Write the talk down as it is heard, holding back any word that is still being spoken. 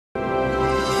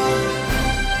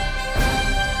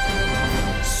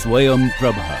Swayam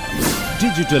Prabha.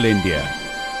 Digital India.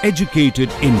 Educated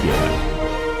India.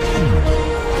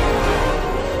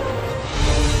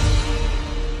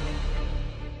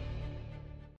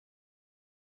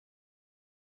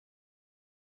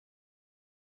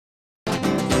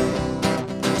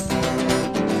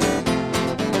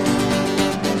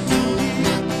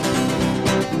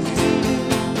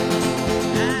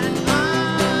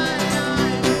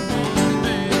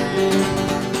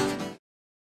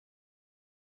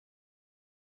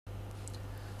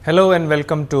 Hello and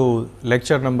welcome to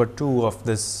lecture number 2 of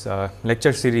this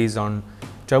lecture series on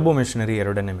Turbomachinery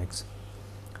Aerodynamics.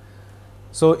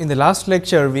 So, in the last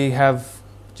lecture we have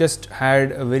just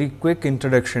had a very quick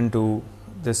introduction to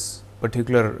this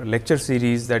particular lecture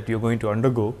series that you are going to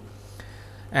undergo,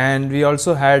 and we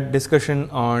also had discussion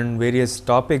on various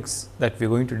topics that we are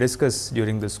going to discuss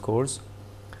during this course.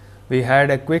 We had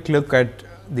a quick look at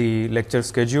the lecture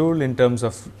schedule in terms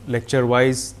of lecture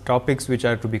wise topics which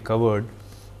are to be covered.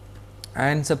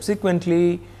 And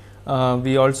subsequently,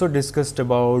 we also discussed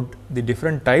about the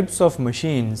different types of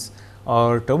machines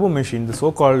or turbo machine, the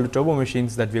so called turbo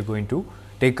machines that we are going to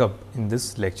take up in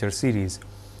this lecture series.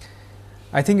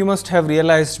 I think you must have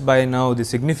realized by now the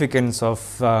significance of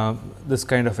this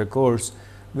kind of a course,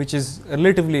 which is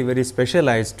relatively very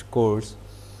specialized course.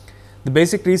 The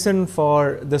basic reason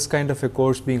for this kind of a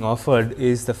course being offered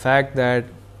is the fact that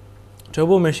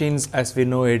turbo machines as we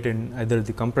know it in either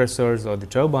the compressors or the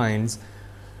turbines,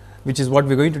 which is what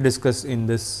we are going to discuss in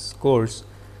this course,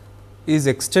 is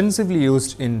extensively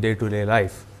used in day to day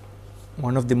life.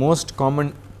 One of the most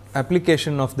common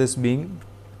application of this being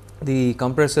the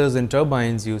compressors and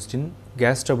turbines used in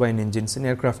gas turbine engines in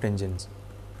aircraft engines.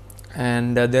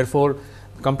 And therefore,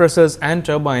 compressors and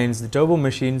turbines, the turbo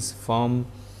machines form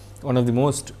one of the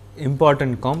most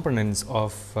important components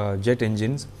of jet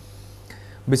engines.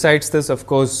 Besides this, of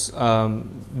course,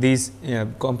 these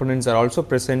components are also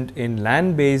present in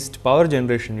land based power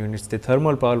generation units, the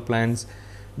thermal power plants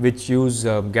which use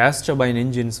gas turbine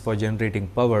engines for generating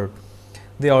power.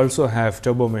 They also have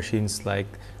turbo machines like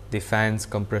the fans,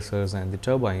 compressors and the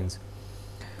turbines,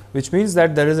 which means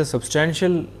that there is a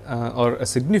substantial or a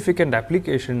significant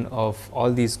application of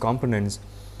all these components,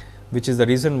 which is the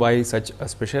reason why such a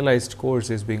specialized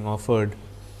course is being offered,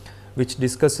 which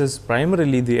discusses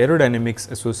primarily the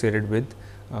aerodynamics associated with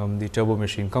the turbo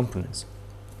machine components.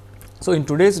 So, in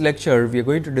today's lecture we are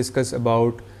going to discuss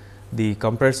about the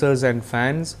compressors and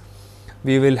fans.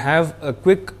 We will have a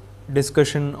quick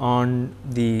discussion on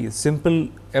the simple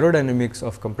aerodynamics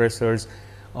of compressors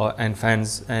and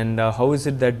fans, and how is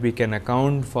it that we can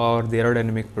account for the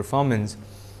aerodynamic performance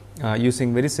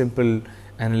using very simple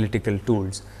analytical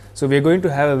tools. So, we are going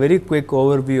to have a very quick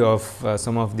overview of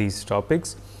some of these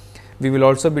topics. We will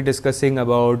also be discussing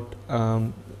about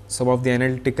some of the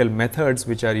analytical methods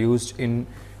which are used in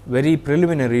very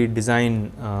preliminary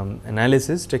design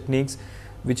analysis techniques,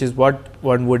 which is what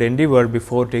one would endeavor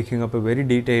before taking up a very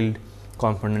detailed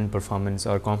component performance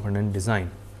or component design.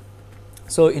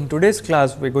 So, in today's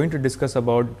class we are going to discuss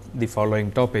about the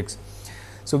following topics.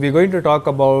 So, we are going to talk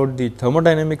about the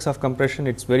thermodynamics of compression.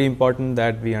 It is very important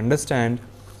that we understand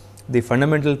the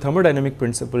fundamental thermodynamic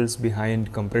principles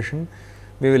behind compression.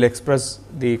 We will express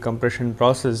the compression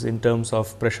process in terms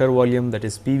of pressure volume, that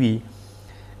is PV,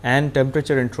 and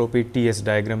temperature entropy TS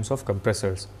diagrams of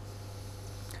compressors.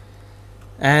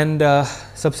 And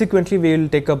subsequently, we will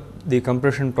take up the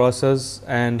compression process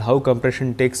and how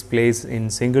compression takes place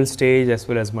in single stage as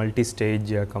well as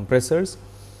multi-stage compressors.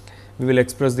 We will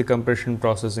express the compression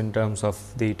process in terms of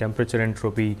the temperature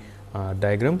entropy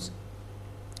diagrams.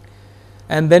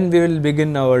 And then we will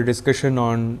begin our discussion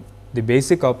on the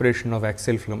basic operation of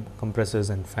axial compressors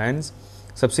and fans.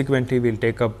 Subsequently, we will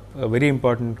take up a very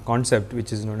important concept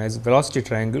which is known as velocity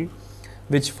triangle,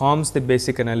 which forms the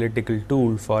basic analytical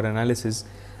tool for analysis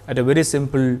at a very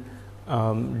simple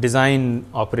design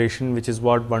operation, which is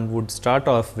what one would start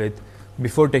off with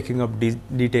before taking up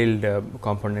detailed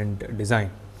component design.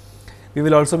 We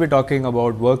will also be talking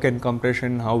about work and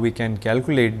compression, how we can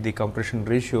calculate the compression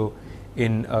ratio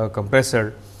in a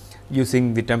compressor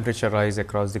using the temperature rise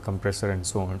across the compressor and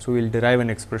so on. So, we will derive an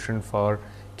expression for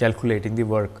calculating the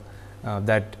work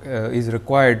that is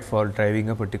required for driving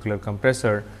a particular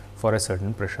compressor for a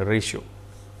certain pressure ratio.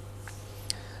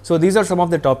 So, these are some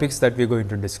of the topics that we are going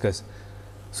to discuss.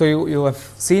 So, you have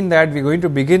seen that we are going to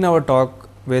begin our talk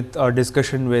with our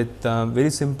discussion with very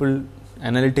simple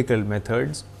analytical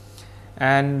methods.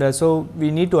 And so,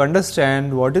 we need to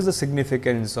understand what is the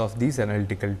significance of these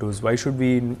analytical tools. Why should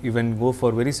we even go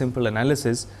for very simple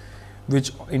analysis,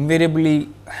 which invariably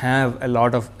have a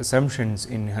lot of assumptions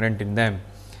inherent in them.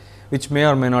 which may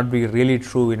or may not be really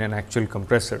true in an actual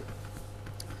compressor.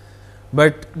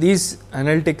 But these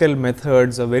analytical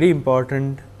methods are very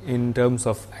important in terms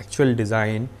of actual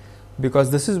design,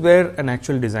 because this is where an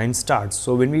actual design starts.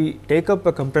 So, when we take up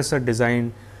a compressor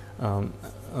design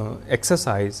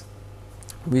exercise,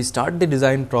 we start the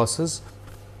design process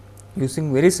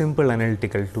using very simple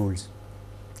analytical tools.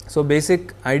 So,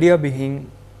 basic idea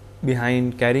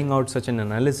behind carrying out such an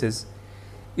analysis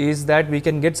is that we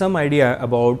can get some idea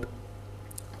about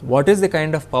what is the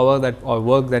kind of power that or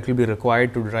work that will be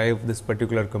required to drive this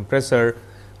particular compressor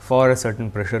for a certain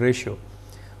pressure ratio.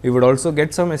 We would also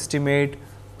get some estimate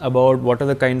about what are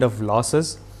the kind of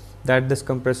losses that this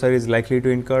compressor is likely to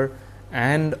incur,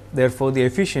 and therefore, the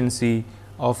efficiency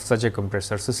of such a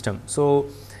compressor system. So,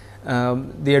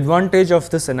 the advantage of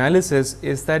this analysis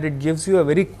is that it gives you a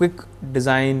very quick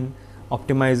design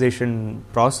optimization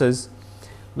process,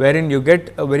 wherein you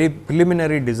get a very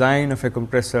preliminary design of a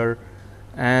compressor,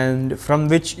 and from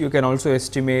which you can also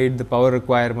estimate the power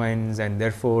requirements and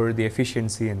therefore, the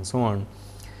efficiency and so on.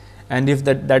 And if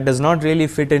that does not really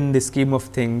fit in the scheme of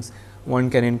things, one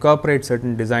can incorporate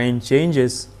certain design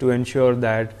changes to ensure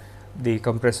that the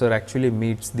compressor actually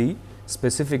meets the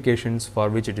specifications for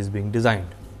which it is being designed.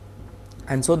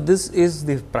 And so, this is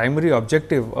the primary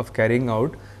objective of carrying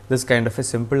out this kind of a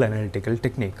simple analytical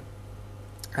technique.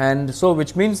 And so,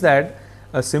 which means that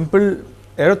a simple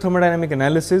aerothermodynamic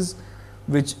analysis,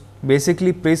 which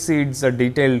basically precedes a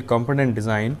detailed component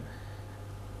design,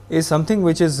 is something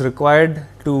which is required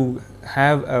to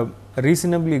have a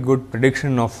reasonably good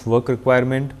prediction of work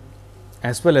requirement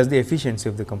as well as the efficiency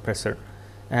of the compressor.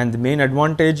 And the main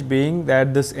advantage being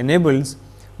that this enables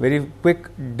very quick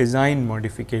design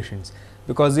modifications,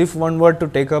 because if one were to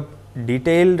take up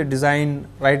detailed design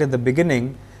right at the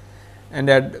beginning, and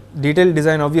that detailed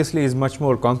design obviously is much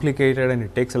more complicated and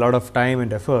it takes a lot of time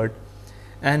and effort,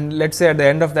 and let us say at the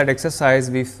end of that exercise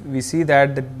we see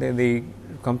that the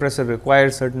compressor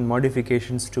requires certain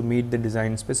modifications to meet the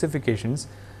design specifications,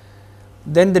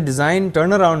 then the design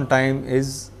turnaround time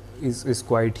is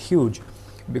quite huge,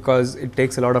 because it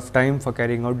takes a lot of time for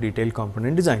carrying out detailed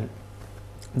component design.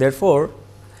 Therefore,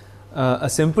 a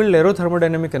simple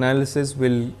aerothermodynamic analysis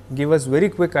will give us very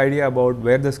quick idea about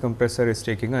where this compressor is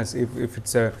taking us. If it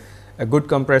is a good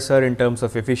compressor in terms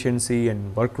of efficiency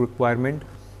and work requirement,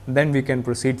 then we can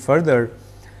proceed further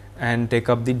and take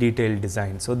up the detailed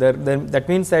design. So, that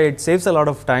means that it saves a lot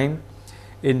of time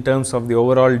in terms of the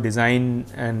overall design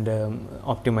and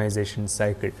optimization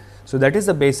cycle. So, that is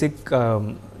the basic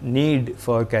need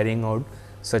for carrying out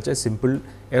such a simple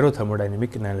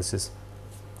aerothermodynamic analysis.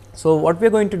 So, what we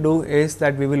are going to do is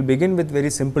that we will begin with very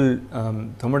simple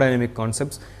thermodynamic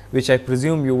concepts, which I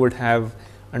presume you would have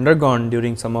undergone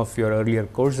during some of your earlier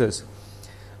courses.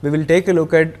 We will take a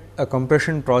look at a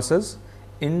compression process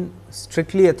in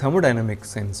strictly a thermodynamic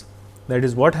sense, that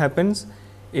is what happens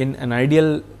in an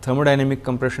ideal thermodynamic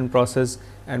compression process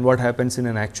and what happens in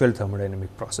an actual thermodynamic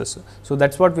process. So,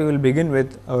 that is what we will begin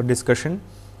with our discussion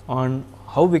on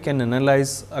how we can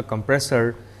analyze a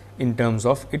compressor in terms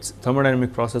of its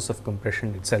thermodynamic process of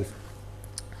compression itself.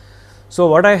 So,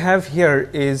 what I have here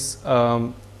is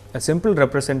a simple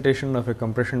representation of a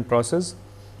compression process.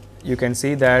 You can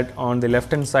see that on the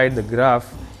left hand side the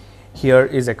graph here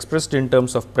is expressed in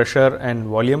terms of pressure and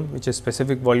volume, which is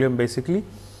specific volume basically.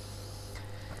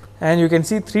 And you can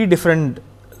see three different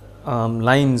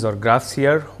lines or graphs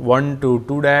here, 1 to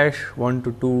 2 dash, 1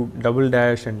 to 2 double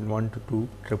dash and 1 to 2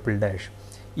 triple dash,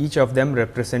 each of them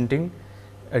representing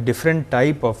a different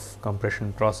type of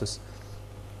compression process.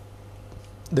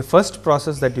 The first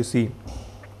process that you see,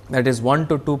 that is 1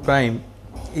 to 2 prime,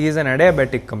 is an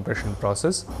adiabatic compression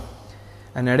process.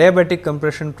 An adiabatic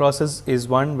compression process is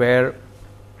one where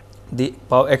the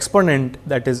exponent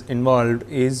that is involved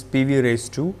is PV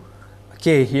raised to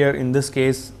k. Here in this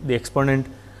case the exponent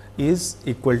is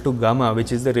equal to gamma,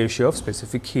 which is the ratio of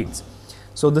specific heats.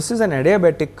 So, this is an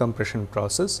adiabatic compression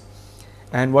process,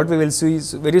 and what we will see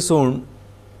is very soon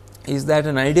is that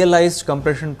an idealized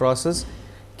compression process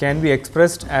can be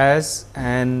expressed as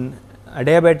an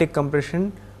adiabatic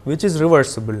compression which is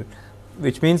reversible,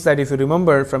 which means that if you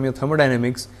remember from your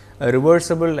thermodynamics, a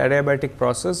reversible adiabatic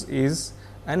process is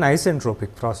an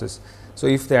isentropic process. So,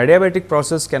 if the adiabatic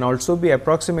process can also be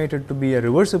approximated to be a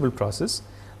reversible process,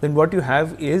 then what you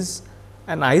have is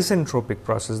an isentropic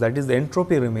process, that is the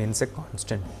entropy remains a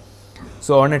constant.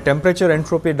 So, on a temperature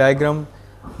entropy diagram,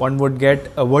 one would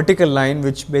get a vertical line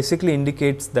which basically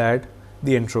indicates that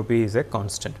the entropy is a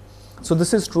constant. So,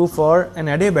 this is true for an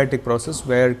adiabatic process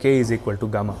where k is equal to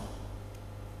gamma.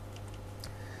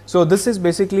 So, this is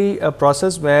basically a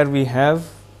process where we have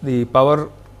the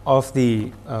power of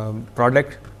the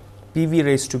product PV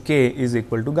raised to K is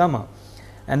equal to gamma,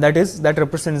 and that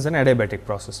represents an adiabatic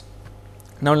process.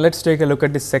 Now, let us take a look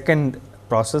at the second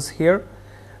process here,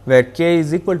 where K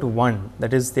is equal to 1,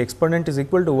 that is the exponent is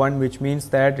equal to 1, which means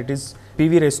that it is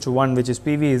PV raised to 1, which is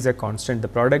PV is a constant. The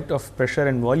product of pressure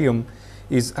and volume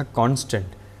is a constant.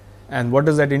 And what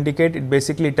does that indicate? It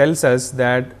basically tells us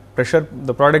that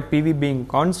the product PV being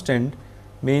constant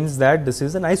means that this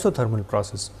is an isothermal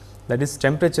process, that is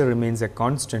temperature remains a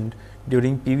constant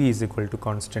during PV is equal to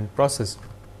constant process.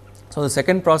 So, the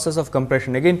second process of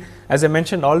compression, again as I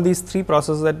mentioned, all these three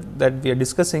processes that we are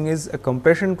discussing is a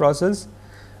compression process,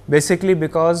 basically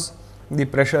because the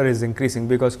pressure is increasing,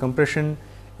 because compression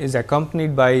is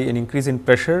accompanied by an increase in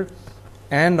pressure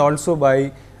and also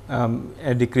by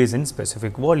a decrease in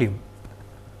specific volume.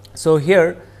 So,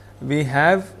 here we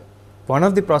have one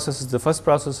of the processes, the first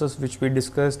processes which we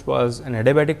discussed was an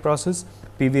adiabatic process,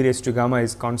 PV raised to gamma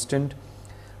is constant.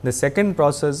 The second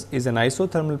process is an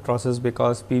isothermal process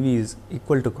because PV is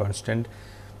equal to constant.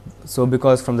 So,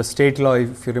 because from the state law,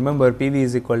 if you remember, PV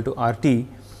is equal to RT,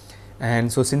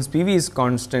 and so since PV is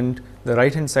constant, the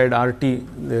right hand side RT,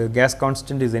 the gas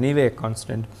constant is anyway a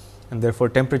constant, and therefore,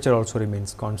 temperature also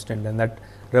remains constant, and that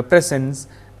represents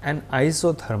an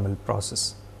isothermal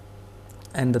process.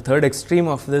 And the third extreme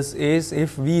of this is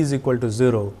if V is equal to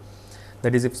 0,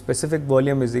 that is if specific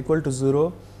volume is equal to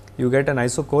 0, you get an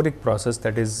isochoric process,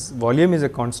 that is volume is a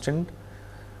constant,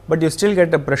 but you still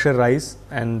get a pressure rise,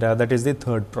 and that is the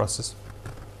third process.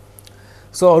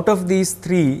 So, out of these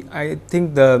three, I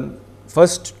think the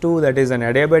first two, that is an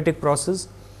adiabatic process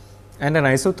and an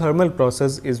isothermal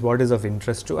process, is what is of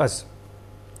interest to us.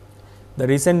 The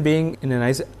reason being, in an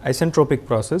isentropic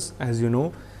process, as you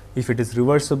know, if it is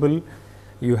reversible,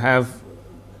 you have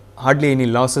hardly any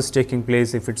losses taking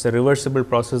place. If it is a reversible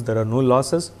process, there are no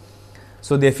losses.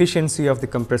 So, the efficiency of the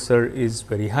compressor is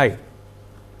very high,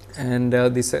 and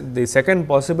the second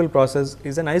possible process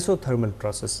is an isothermal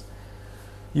process.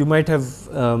 You might have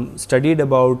studied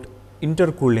about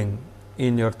intercooling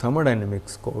in your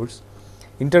thermodynamics course.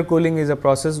 Intercooling is a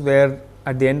process where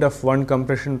at the end of one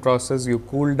compression process, you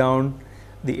cool down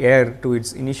the air to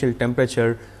its initial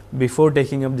temperature before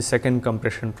taking up the second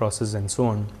compression process and so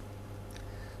on.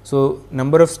 So,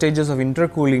 number of stages of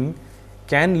intercooling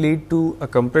can lead to a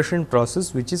compression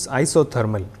process which is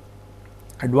isothermal.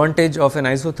 Advantage of an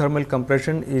isothermal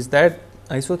compression is that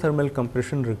isothermal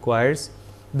compression requires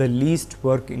the least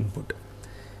work input.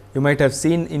 You might have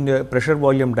seen in the pressure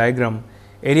volume diagram,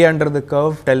 area under the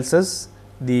curve tells us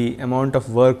the amount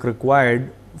of work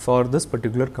required for this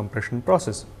particular compression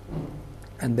process,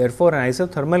 and therefore, an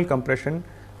isothermal compression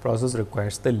process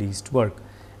requires the least work,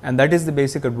 and that is the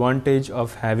basic advantage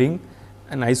of having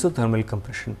an isothermal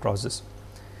compression process.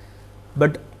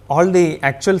 But all the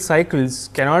actual cycles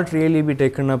cannot really be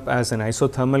taken up as an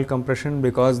isothermal compression,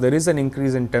 because there is an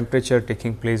increase in temperature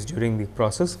taking place during the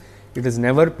process. It is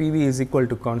never PV is equal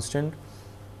to constant,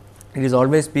 it is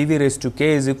always PV raised to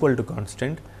K is equal to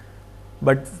constant.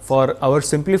 But for our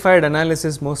simplified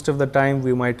analysis, most of the time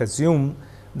we might assume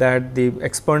that the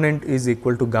exponent is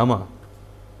equal to gamma,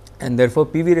 and therefore,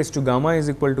 PV raised to gamma is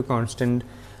equal to constant.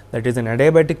 That is, an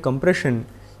adiabatic compression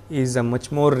is a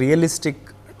much more realistic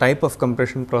type of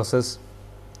compression process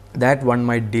that one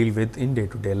might deal with in day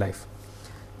to day life.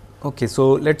 Okay,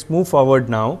 so, let us move forward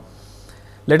now.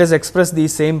 Let us express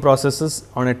these same processes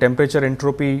on a temperature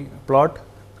entropy plot.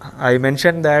 I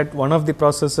mentioned that one of the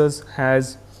processes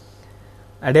has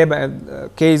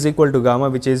K is equal to gamma,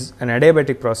 which is an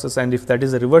adiabatic process, and if that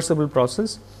is a reversible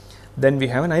process, then we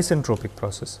have an isentropic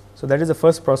process. So, that is the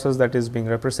first process that is being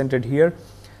represented here.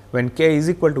 When K is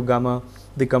equal to gamma,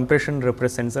 the compression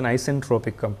represents an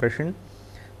isentropic compression,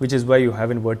 which is why you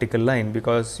have a vertical line,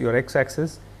 because your x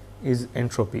axis is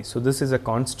entropy. So, this is a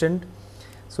constant.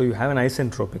 So, you have an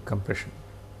isentropic compression,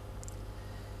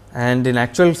 and in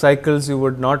actual cycles you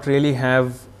would not really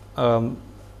have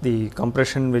the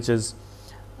compression which is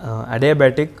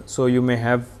adiabatic. So, you may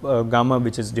have gamma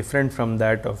which is different from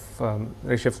that of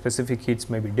ratio of specific heats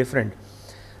may be different.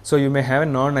 So, you may have a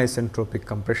non-isentropic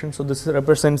compression. So, this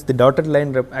represents the dotted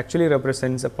line actually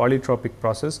represents a polytropic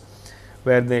process,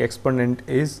 where the exponent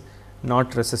is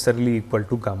not necessarily equal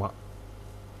to gamma.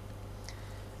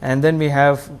 And then we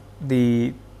have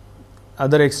the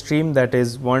other extreme, that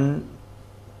is 1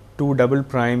 2 double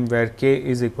prime, where K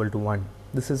is equal to 1.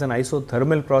 This is an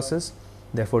isothermal process,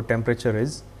 therefore, temperature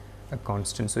is a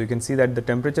constant. So, you can see that the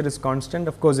temperature is constant,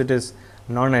 of course, it is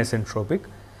non-isentropic,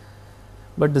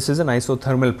 but this is an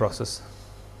isothermal process.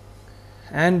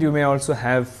 And you may also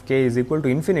have K is equal to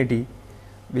infinity,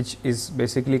 which is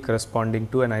basically corresponding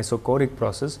to an isochoric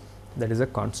process, that is a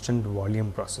constant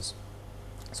volume process.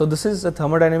 So, this is a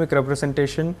thermodynamic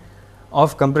representation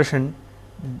of compression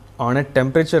on a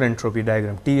temperature entropy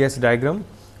diagram, TS diagram.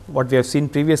 What we have seen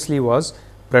previously was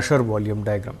pressure volume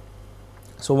diagram.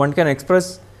 So, one can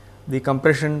express the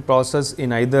compression process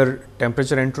in either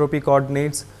temperature entropy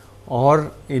coordinates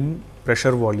or in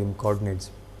pressure volume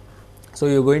coordinates. So,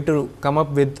 you are going to come up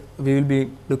with, we will be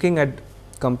looking at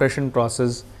compression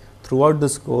process throughout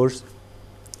this course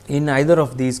in either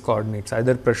of these coordinates,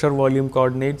 either pressure volume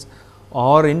coordinates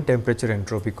or in temperature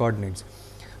entropy coordinates.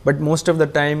 But most of the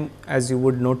time, as you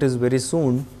would notice very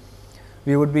soon,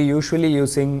 we would be usually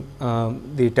using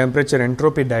the temperature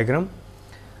entropy diagram,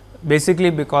 basically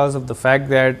because of the fact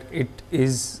that it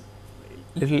is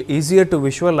little easier to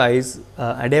visualize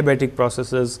adiabatic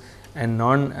processes and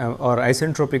or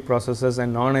isentropic processes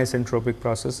and non-isentropic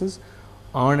processes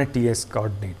on a TS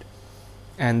coordinate,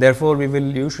 and therefore, we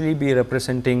will usually be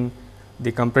representing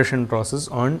the compression process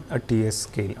on a TS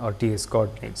scale or TS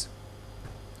coordinates.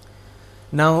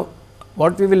 Now,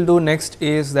 what we will do next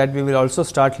is that we will also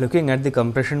start looking at the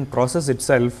compression process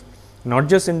itself, not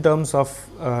just in terms of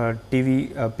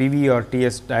PV or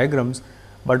TS diagrams,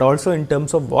 but also in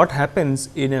terms of what happens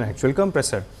in an actual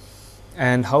compressor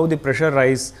and how the pressure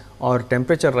rise or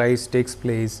temperature rise takes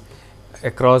place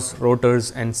across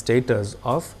rotors and stators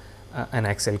of an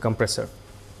axial compressor.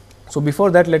 So,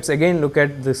 before that, let us again look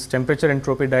at this temperature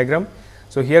entropy diagram.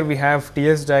 So, here we have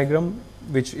TS diagram,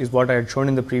 which is what I had shown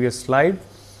in the previous slide.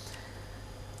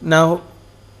 Now,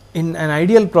 in an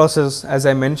ideal process, as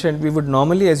I mentioned, we would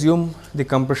normally assume the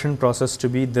compression process to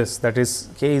be this, that is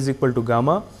K is equal to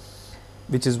gamma,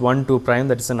 which is 1 2 prime,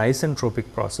 that is an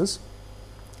isentropic process,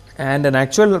 and an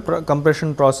actual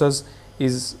compression process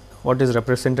is what is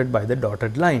represented by the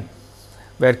dotted line,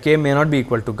 where K may not be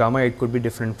equal to gamma, it could be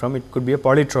different from, it could be a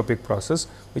polytropic process,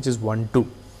 which is 1 2.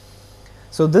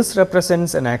 So, this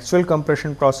represents an actual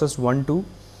compression process 1 2,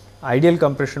 ideal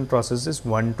compression process is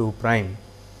 1 2 prime.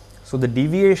 So, the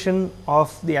deviation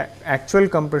of the actual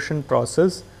compression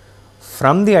process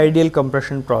from the ideal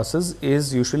compression process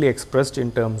is usually expressed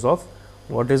in terms of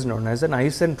what is known as an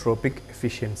isentropic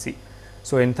efficiency.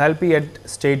 So, enthalpy at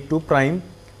state 2 prime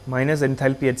minus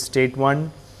enthalpy at state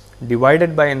 1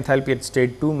 divided by enthalpy at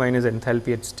state 2 minus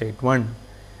enthalpy at state 1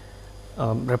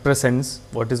 represents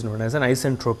what is known as an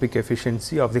isentropic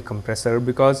efficiency of the compressor,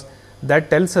 because that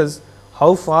tells us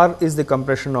how far is the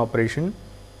compression operation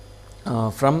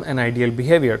from an ideal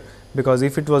behavior, because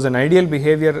if it was an ideal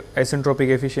behavior, isentropic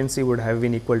efficiency would have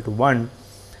been equal to 1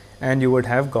 and you would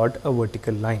have got a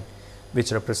vertical line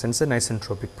which represents an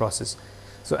isentropic process.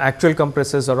 So, actual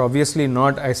compressors are obviously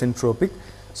not isentropic.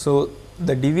 So,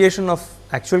 the deviation of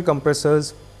actual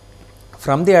compressors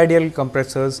from the ideal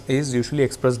compressors is usually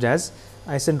expressed as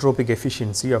isentropic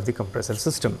efficiency of the compressor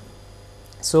system.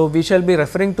 So, we shall be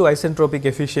referring to isentropic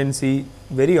efficiency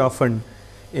very often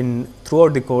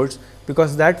throughout the course,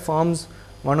 because that forms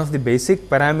one of the basic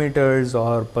parameters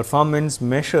or performance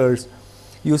measures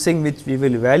using which we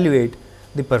will evaluate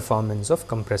the performance of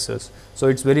compressors. So,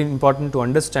 it is very important to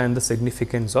understand the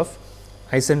significance of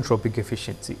isentropic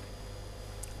efficiency.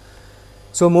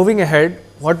 So, moving ahead,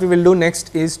 what we will do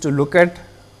next is to look at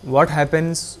what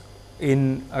happens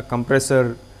in a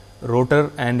compressor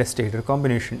rotor and a stator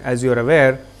combination. As you are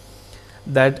aware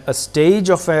that a stage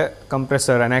of a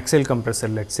compressor, an axial compressor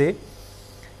let us say,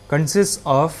 consists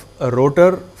of a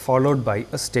rotor followed by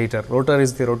a stator. Rotor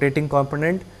is the rotating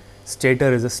component,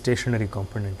 stator is a stationary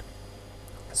component.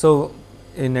 So,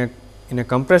 in a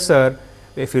compressor,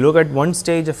 if you look at one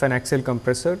stage of an axial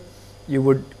compressor, you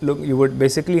would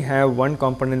basically have one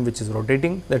component which is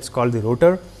rotating, that is called the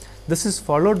rotor. This is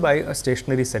followed by a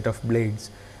stationary set of blades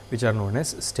which are known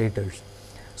as stators.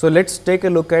 So, let us take a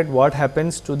look at what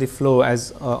happens to the flow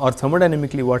as or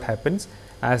thermodynamically what happens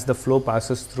as the flow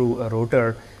passes through a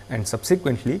rotor and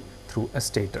subsequently through a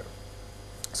stator.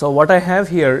 So, what I have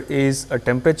here is a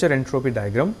temperature entropy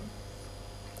diagram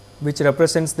which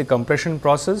represents the compression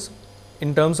process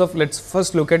in terms of, let us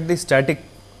first look at the static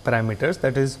parameters,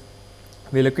 that is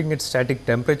we are looking at static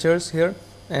temperatures here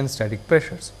and static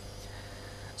pressures.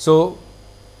 So,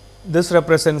 this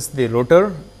represents the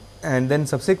rotor and then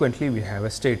subsequently we have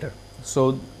a stator.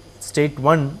 So, state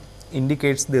 1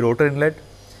 indicates the rotor inlet,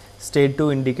 state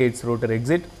 2 indicates rotor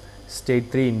exit,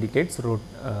 state 3 indicates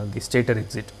the stator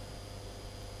exit.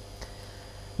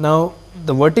 Now,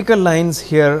 the vertical lines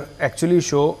here actually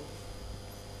show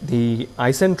the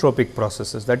isentropic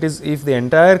processes, that is, if the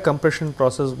entire compression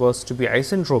process was to be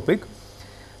isentropic,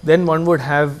 then one would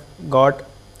have got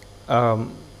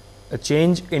a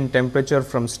change in temperature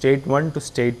from state 1 to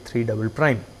state 3 double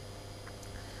prime.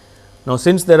 Now,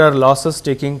 since there are losses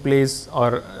taking place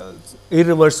or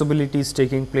irreversibilities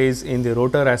taking place in the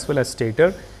rotor as well as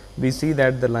stator, we see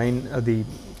that the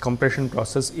compression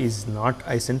process is not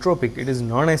isentropic, it is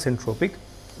non-isentropic,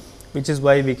 which is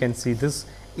why we can see this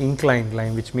inclined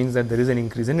line, which means that there is an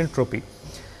increase in entropy,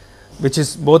 which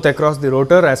is both across the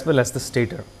rotor as well as the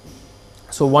stator.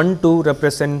 So, 1 2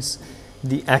 represents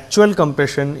the actual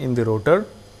compression in the rotor,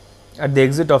 at the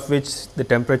exit of which the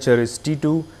temperature is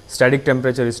T2, static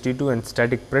temperature is T2 and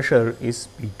static pressure is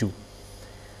P2.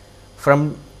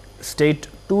 From state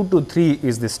 2 to 3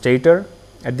 is the stator.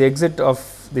 At the exit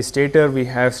of the stator, we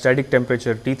have static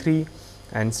temperature T3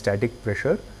 and static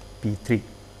pressure P3.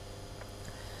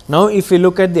 Now, if we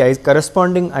look at the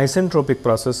corresponding isentropic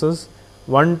processes,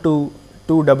 1 to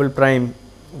 2 double prime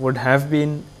would have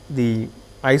been the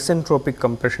isentropic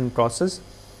compression process.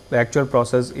 The actual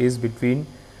process is between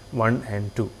 1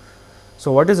 and 2.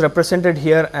 So, what is represented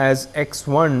here as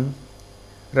x1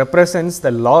 represents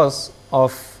the loss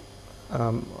of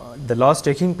the loss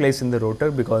taking place in the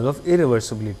rotor because of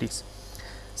irreversibilities.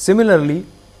 Similarly,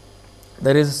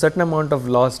 there is a certain amount of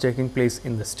loss taking place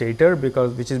in the stator,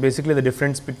 because which is basically the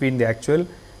difference between the actual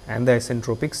and the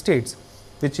isentropic states,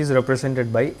 which is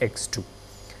represented by x2.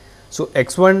 So,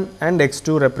 x1 and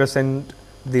x2 represent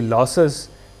the losses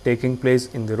taking place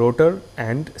in the rotor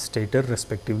and stator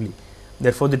respectively.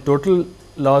 Therefore, the total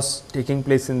loss taking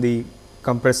place in the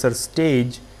compressor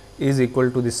stage is equal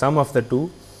to the sum of the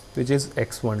two, which is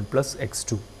x1 plus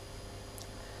x2.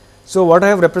 So, what I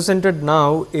have represented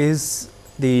now is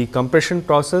the compression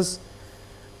process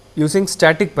using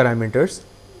static parameters,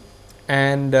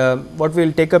 and what we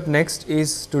will take up next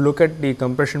is to look at the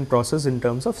compression process in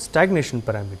terms of stagnation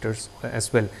parameters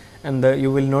as well. And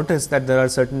you will notice that there are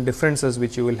certain differences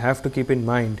which you will have to keep in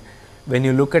mind when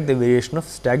you look at the variation of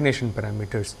stagnation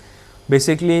parameters.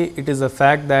 Basically, it is a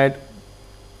fact that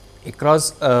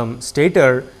across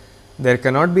stator there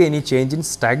cannot be any change in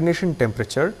stagnation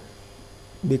temperature,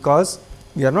 because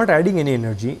we are not adding any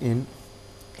energy in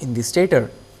the stator.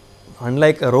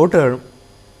 Unlike a rotor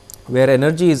where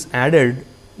energy is added,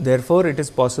 therefore, it is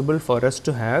possible for us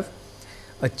to have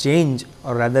a change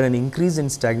or rather an increase in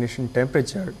stagnation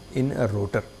temperature in a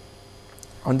rotor.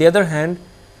 On the other hand,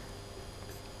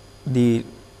 the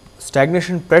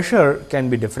stagnation pressure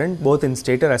can be different both in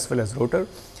stator as well as rotor.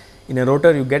 In a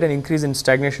rotor, you get an increase in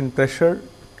stagnation pressure.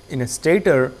 In a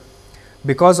stator,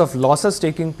 because of losses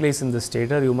taking place in the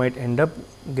stator, you might end up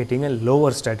getting a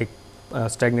lower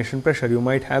stagnation pressure. You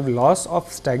might have loss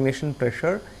of stagnation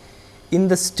pressure in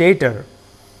the stator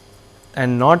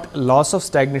and not loss of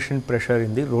stagnation pressure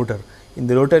in the rotor. In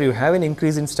the rotor, you have an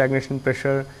increase in stagnation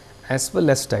pressure as well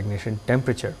as stagnation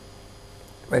temperature,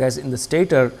 whereas in the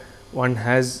stator one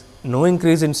has no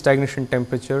increase in stagnation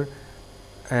temperature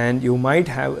and you might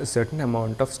have a certain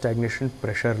amount of stagnation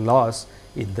pressure loss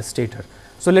in the stator.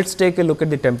 So, let us take a look at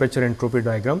the temperature entropy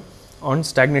diagram on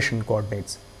stagnation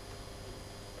coordinates.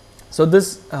 So,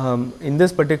 this in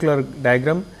this particular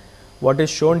diagram, what is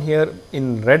shown here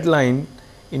in red line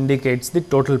indicates the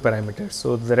total parameters.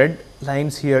 So, the red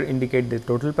lines here indicate the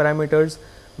total parameters,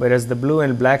 whereas the blue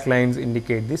and black lines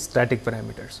indicate the static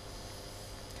parameters.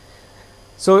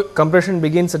 So, compression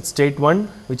begins at state 1,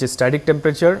 which is static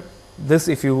temperature. This,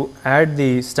 if you add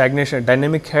the stagnation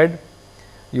dynamic head,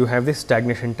 you have the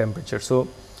stagnation temperature. So,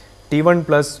 T1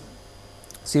 plus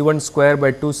C1 square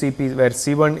by 2 Cp, where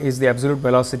C1 is the absolute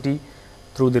velocity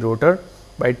through the rotor,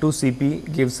 by 2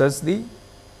 Cp gives us the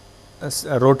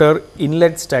rotor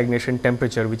inlet stagnation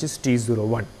temperature, which is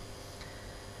T01.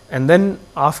 And then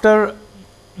after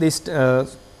this,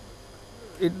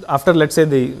 after let us say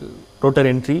the rotor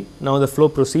entry, now the flow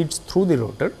proceeds through the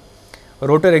rotor.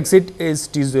 Rotor exit is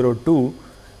T02,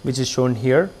 which is shown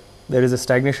here. There is a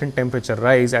stagnation temperature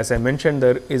rise. As I mentioned,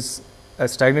 there is a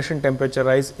stagnation temperature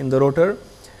rise in the rotor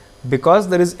because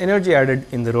there is energy added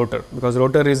in the rotor, because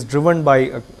rotor is driven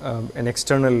by an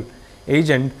external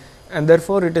agent, and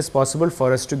therefore, it is possible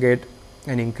for us to get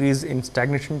an increase in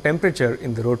stagnation temperature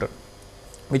in the rotor,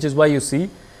 which is why you see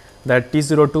that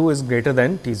T02 is greater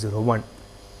than T01.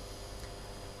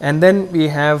 And then we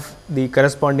have the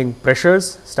corresponding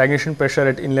pressures. Stagnation pressure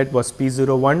at inlet was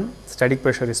P01, static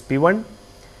pressure is P1.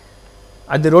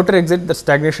 At the rotor exit, the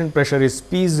stagnation pressure is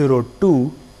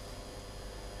P02.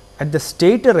 At the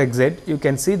stator exit, you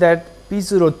can see that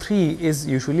P03 is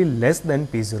usually less than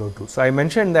P02. So, I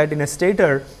mentioned that in a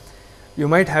stator, you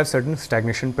might have certain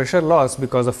stagnation pressure loss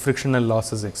because of frictional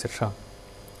losses, etc.,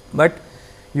 but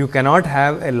you cannot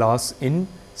have a loss in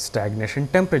stagnation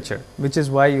temperature, which is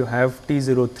why you have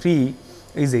T03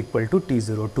 is equal to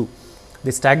T02.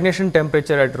 The stagnation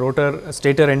temperature at rotor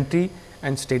stator entry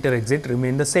and stator exit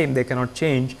remain the same, they cannot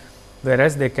change,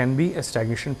 whereas there can be a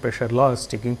stagnation pressure loss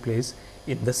taking place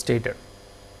in the stator.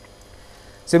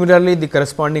 Similarly, the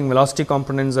corresponding velocity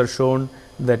components are shown,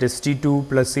 that is T2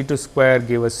 plus C2 square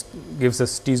gives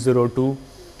us T02,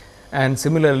 and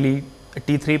similarly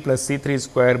T3 plus C3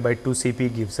 square by 2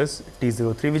 Cp gives us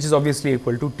T03, which is obviously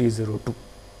equal to T02.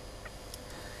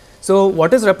 So,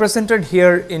 what is represented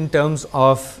here in terms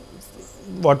of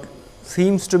what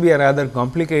seems to be a rather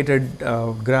complicated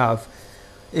graph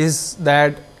is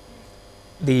that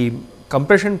the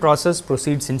compression process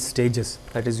proceeds in stages.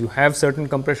 That is, you have certain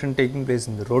compression taking place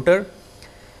in the rotor,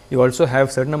 you also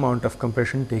have certain amount of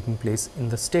compression taking place in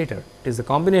the stator. It is the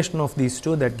combination of these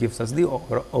two that gives us the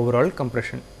overall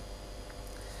compression.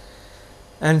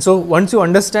 And so, once you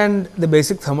understand the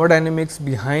basic thermodynamics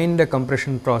behind a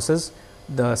compression process,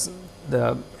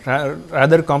 the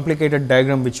rather complicated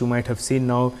diagram which you might have seen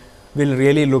now will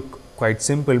really look quite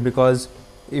simple, because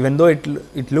even though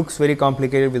it looks very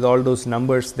complicated with all those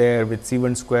numbers there with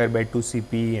C1 square by 2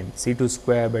 Cp and C2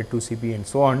 square by 2 Cp and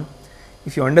so on,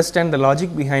 if you understand the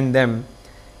logic behind them,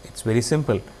 it is very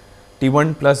simple.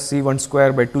 T1 plus C1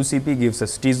 square by 2 Cp gives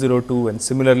us T02, and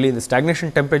similarly the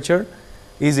stagnation temperature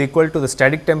is equal to the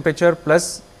static temperature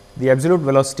plus the absolute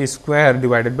velocity square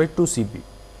divided by 2 Cp.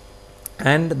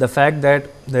 And the fact that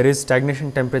there is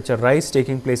stagnation temperature rise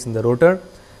taking place in the rotor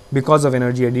because of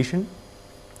energy addition.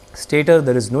 Stator,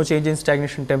 there is no change in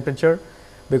stagnation temperature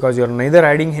because you are neither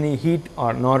adding any heat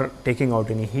or nor taking out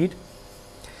any heat.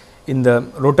 In the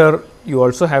rotor, you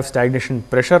also have stagnation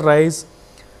pressure rise,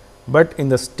 but in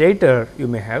the stator, you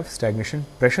may have stagnation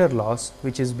pressure loss,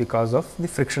 which is because of the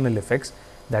frictional effects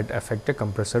that affect a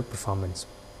compressor performance.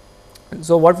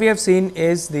 So, what we have seen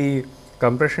is the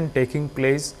compression taking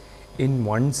place in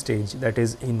one stage, that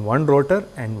is in one rotor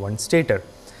and one stator.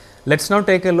 Let us now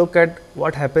take a look at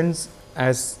what happens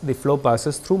as the flow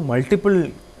passes through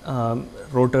multiple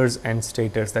rotors and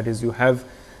stators. That is, you have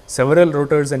several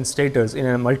rotors and stators in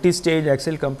a multi-stage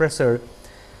axial compressor,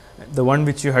 the one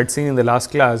which you had seen in the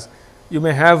last class. You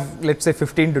may have, let us say,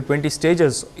 15 to 20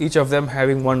 stages, each of them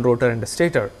having one rotor and a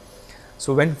stator.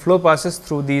 So, when flow passes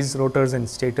through these rotors and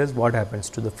stators, what happens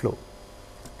to the flow?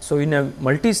 So, in a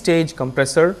multi-stage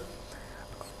compressor,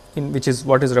 which is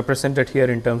what is represented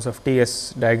here in terms of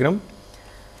TS diagram,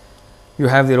 you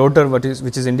have the rotor which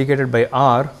is indicated by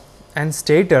R and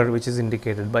stator which is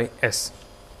indicated by S.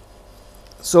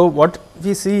 So, what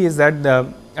we see is that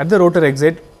at the rotor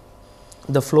exit,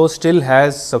 the flow still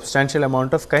has substantial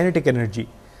amount of kinetic energy.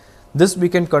 This we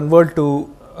can convert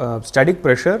to static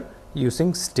pressure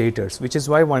using stators, which is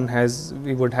why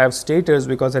we would have stators,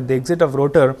 because at the exit of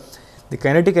rotor the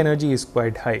kinetic energy is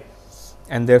quite high,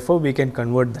 and therefore, we can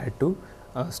convert that to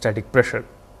static pressure.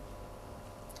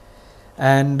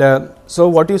 And so,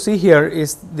 what you see here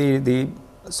is the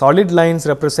solid lines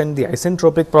represent the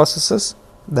isentropic processes,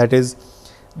 that is,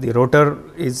 the rotor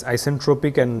is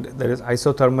isentropic and there is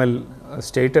isothermal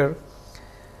stator,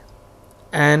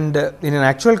 and in an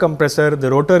actual compressor the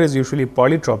rotor is usually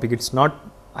polytropic, it is not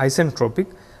isentropic,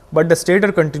 but the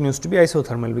stator continues to be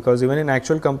isothermal, because even in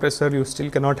actual compressor you still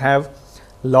cannot have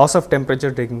loss of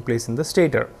temperature taking place in the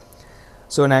stator.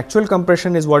 So, an actual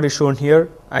compression is what is shown here,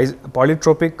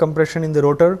 polytropic compression in the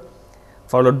rotor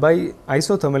followed by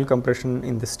isothermal compression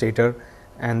in the stator,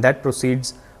 and that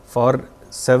proceeds for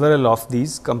several of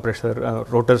these compressor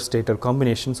rotor stator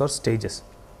combinations or stages.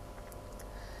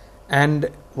 And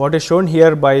what is shown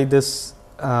here by this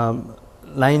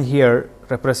line here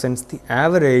represents the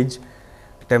average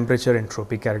temperature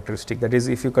entropy characteristic. That is,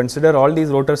 if you consider all these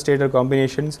rotor stator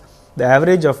combinations, the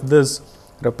average of this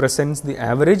represents the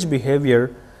average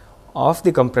behavior of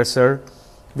the compressor,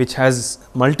 which has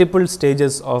multiple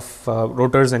stages of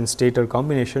rotors and stator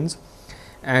combinations,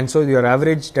 and so your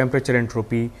average temperature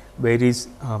entropy varies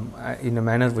in a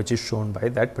manner which is shown by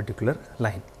that particular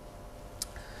line.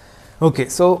 Okay,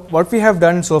 so, what we have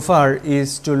done so far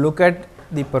is to look at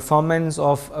the performance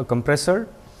of a compressor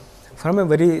from a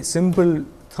very simple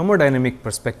thermodynamic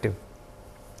perspective.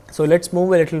 So, let us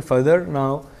move a little further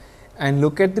now and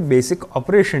look at the basic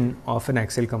operation of an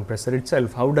axial compressor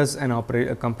itself. How does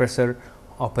a compressor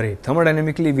operate?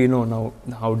 Thermodynamically, we know now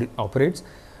how it operates,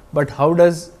 but how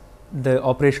does the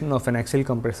operation of an axial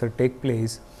compressor take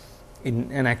place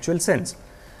in an actual sense?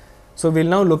 So, we will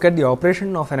now look at the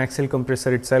operation of an axial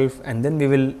compressor itself, and then we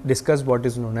will discuss what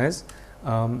is known as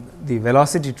the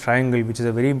velocity triangle, which is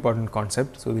a very important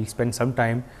concept. So, we will spend some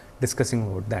time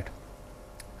discussing about that.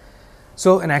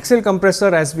 So, an axial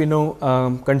compressor, as we know,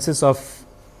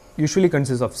 usually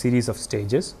consists of series of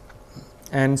stages,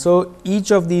 and so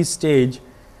each of these stage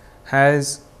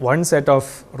has one set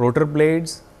of rotor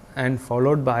blades and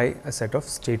followed by a set of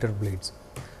stator blades.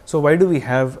 So, why do we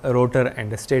have a rotor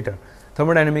and a stator?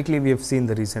 Thermodynamically, we have seen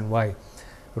the reason why.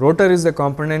 Rotor is the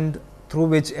component through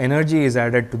which energy is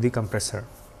added to the compressor.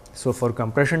 So, for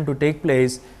compression to take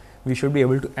place, we should be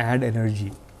able to add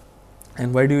energy.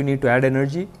 And why do you need to add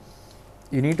energy?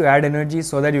 You need to add energy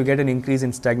so that you get an increase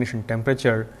in stagnation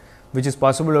temperature, which is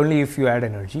possible only if you add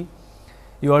energy.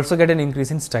 You also get an increase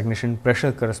in stagnation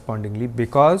pressure correspondingly,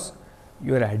 because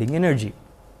you are adding energy.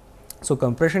 So,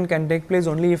 compression can take place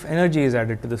only if energy is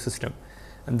added to the system,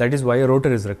 and that is why a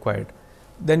rotor is required.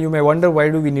 Then you may wonder, why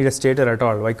do we need a stator at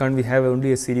all? Why can't we have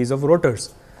only a series of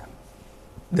rotors?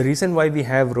 The reason why we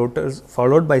have rotors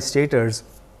followed by stators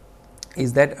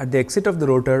is that at the exit of the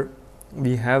rotor,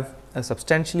 we have a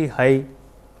substantially high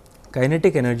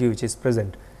kinetic energy which is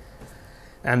present,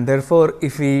 and therefore,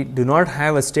 if we do not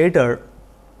have a stator,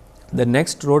 the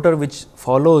next rotor which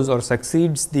follows or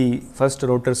succeeds the first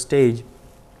rotor stage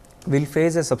will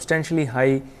face a substantially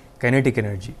high kinetic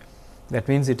energy. That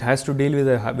means, it has to deal with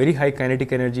a very high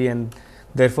kinetic energy, and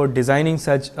therefore, designing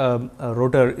such a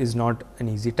rotor is not an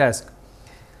easy task.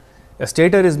 A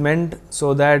stator is meant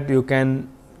so that you can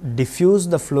diffuse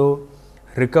the flow,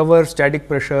 recover static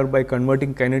pressure by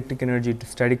converting kinetic energy to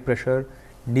static pressure,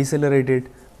 decelerate it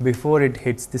before it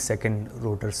hits the second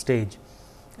rotor stage,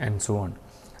 and so on.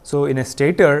 So, in a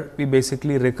stator, we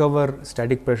basically recover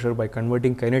static pressure by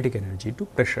converting kinetic energy to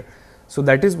pressure. So,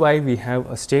 that is why we have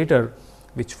a stator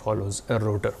which follows a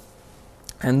rotor,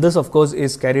 and this of course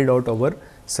is carried out over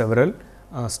several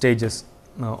stages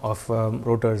of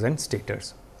rotors and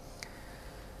stators.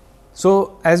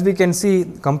 So, as we can see,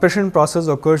 compression process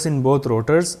occurs in both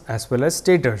rotors as well as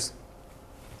stators,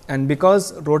 and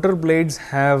because rotor blades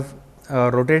have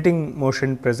rotating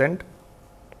motion present,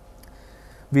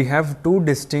 we have two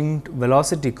distinct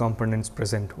velocity components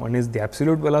present. One is the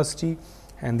absolute velocity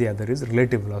and the other is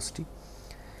relative velocity.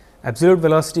 Absolute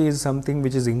velocity is something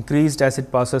which is increased as it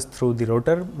passes through the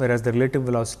rotor, whereas the relative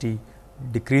velocity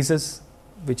decreases,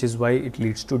 which is why it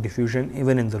leads to diffusion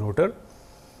even in the rotor.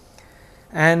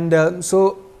 And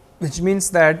so, which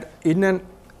means that in a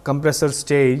compressor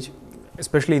stage,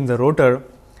 especially in the rotor,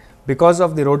 because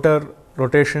of the rotor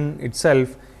rotation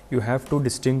itself, you have two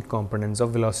distinct components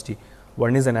of velocity.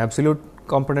 One is an absolute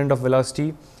component of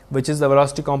velocity, which is the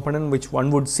velocity component which one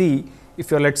would see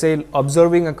if you are, let us say,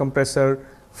 observing a compressor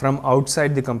from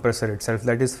outside the compressor itself,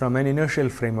 that is from an inertial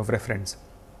frame of reference.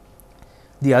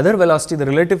 The other velocity, the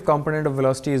relative component of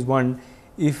velocity, is one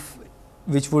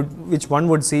which one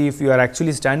would see if you are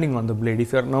actually standing on the blade.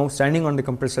 If you are now standing on the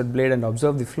compressor blade and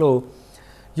observe the flow,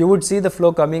 you would see the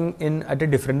flow coming in at a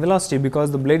different velocity,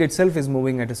 because the blade itself is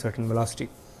moving at a certain velocity.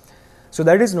 So,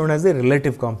 that is known as the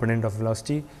relative component of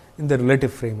velocity in the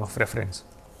relative frame of reference.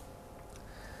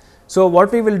 So,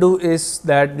 what we will do is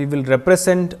that we will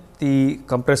represent the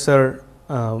compressor,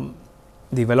 the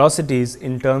velocities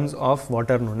in terms of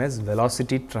what are known as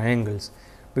velocity triangles,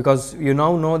 because you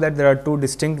now know that there are two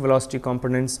distinct velocity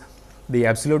components, the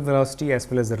absolute velocity as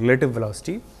well as the relative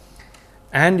velocity,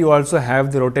 and you also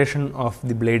have the rotation of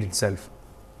the blade itself.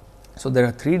 So, there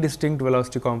are three distinct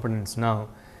velocity components now: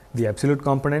 the absolute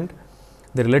component,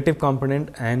 the relative component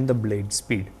and the blade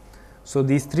speed. So,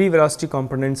 these three velocity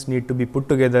components need to be put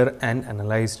together and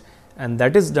analyzed, and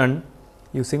that is done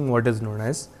using what is known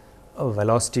as a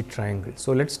velocity triangle.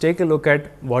 So, let us take a look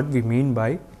at what we mean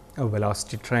by a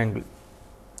velocity triangle.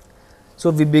 So,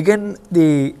 we begin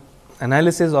the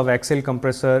analysis of axial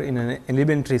compressor in an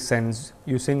elementary sense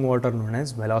using what are known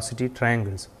as velocity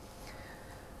triangles.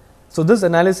 So, this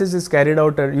analysis is carried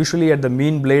out usually at the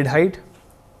mean blade height,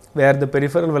 where the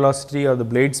peripheral velocity or the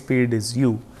blade speed is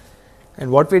u.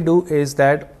 And what we do is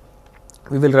that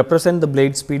we will represent the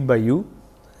blade speed by u,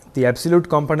 the absolute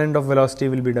component of velocity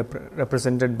will be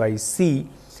represented by c,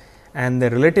 and the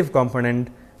relative component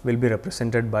will be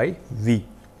represented by v.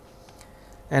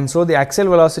 And so, the axial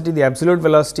velocity, the absolute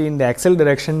velocity in the axial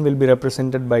direction will be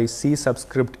represented by c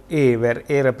subscript a, where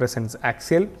a represents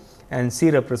axial and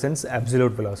c represents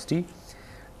absolute velocity.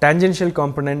 Tangential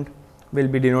component will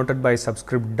be denoted by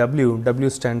subscript w, w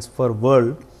stands for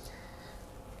whirl.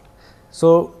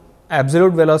 So,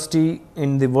 absolute velocity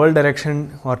in the whirl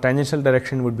direction or tangential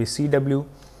direction would be c w,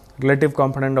 relative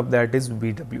component of that is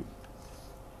v w.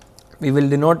 We will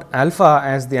denote alpha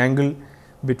as the angle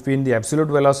between the absolute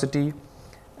velocity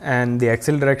and the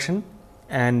axial direction,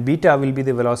 and beta will be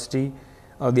the velocity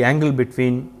or the angle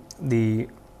between the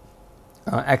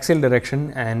axial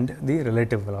direction and the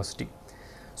relative velocity.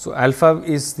 So, alpha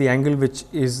is the angle which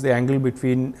is the angle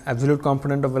between absolute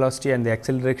component of velocity and the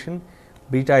axial direction,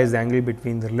 beta is the angle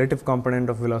between the relative component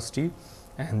of velocity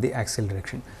and the axial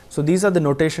direction. So, these are the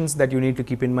notations that you need to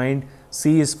keep in mind.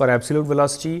 C is for absolute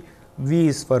velocity, V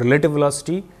is for relative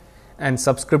velocity, and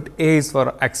subscript A is for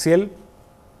axial,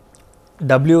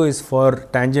 W is for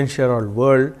tangential or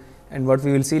whirl, and what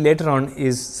we will see later on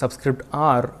is subscript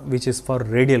R, which is for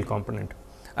radial component.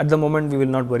 At the moment, we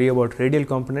will not worry about radial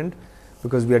component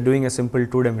because we are doing a simple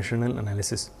two-dimensional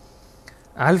analysis.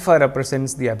 Alpha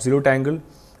represents the absolute angle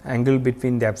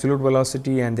between the absolute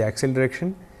velocity and the axial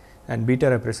direction, and beta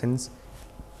represents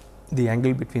the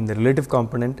angle between the relative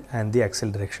component and the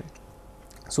axial direction.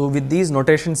 So, with these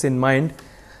notations in mind,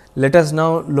 let us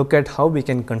now look at how we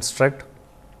can construct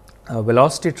a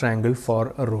velocity triangle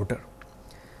for a rotor.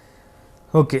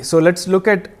 Okay, so let us look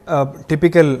at a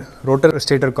typical rotor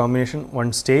stator combination.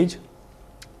 One stage,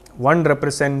 one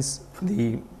represents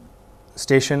the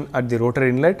station at the rotor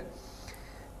inlet,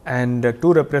 and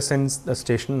 2 represents the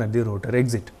station at the rotor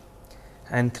exit,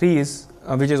 and 3 is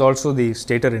which is also the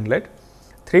stator inlet.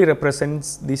 3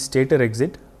 represents the stator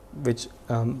exit, which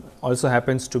also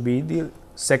happens to be the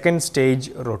second stage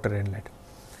rotor inlet.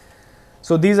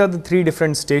 So, these are the 3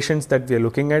 different stations that we are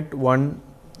looking at. 1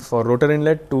 for rotor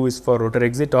inlet, 2 is for rotor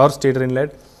exit or stator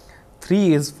inlet,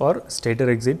 3 is for stator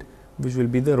exit, which will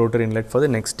be the rotor inlet for the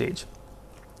next stage.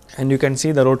 And you can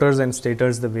see the rotors and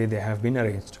stators the way they have been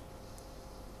arranged.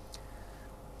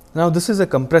 Now, this is a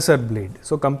compressor blade.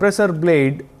 So, compressor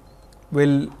blade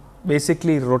will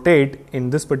basically rotate in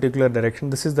this particular direction.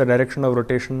 This is the direction of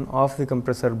rotation of the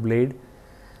compressor blade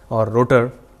or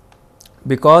rotor,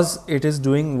 because it is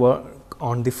doing work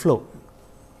on the flow.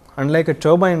 Unlike a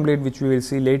turbine blade, which we will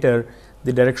see later,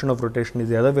 the direction of rotation is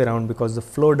the other way around, because the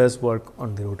flow does work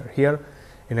on the rotor. Here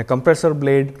in a compressor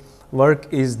blade, work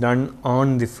is done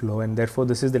on the flow, and therefore,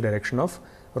 this is the direction of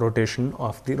rotation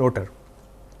of the rotor.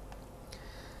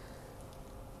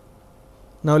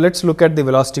 Now, let us look at the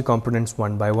velocity components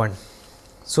one by one.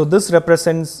 So, this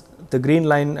represents the green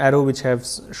line arrow which I have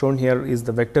shown here is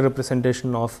the vector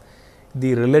representation of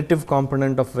the relative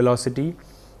component of velocity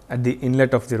at the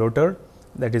inlet of the rotor,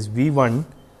 that is V1.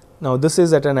 Now, this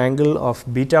is at an angle of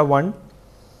beta 1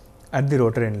 at the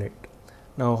rotor inlet.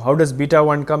 Now, how does beta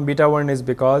 1 come? Beta 1 is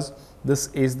because this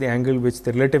is the angle which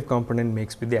the relative component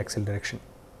makes with the axial direction.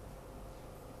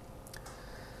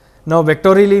 Now,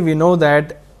 vectorially we know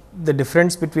that the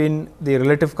difference between the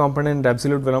relative component and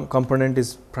absolute component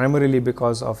is primarily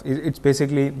because of it is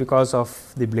basically because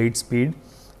of the blade speed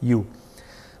u.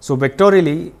 So,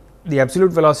 vectorially the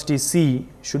absolute velocity c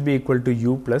should be equal to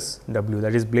u plus w,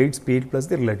 that is blade speed plus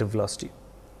the relative velocity.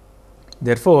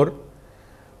 Therefore,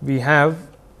 we have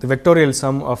the vectorial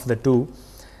sum of the two,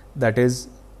 that is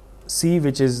c,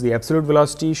 which is the absolute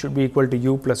velocity, should be equal to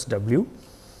u plus w.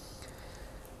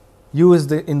 U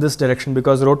is in this direction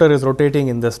because rotor is rotating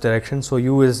in this direction. So,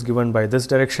 u is given by this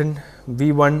direction.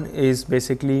 V1 is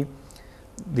basically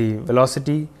the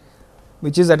velocity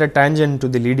which is at a tangent to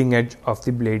the leading edge of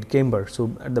the blade camber.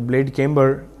 So, at the blade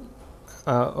camber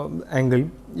angle,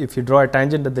 if you draw a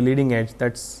tangent at the leading edge,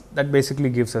 that basically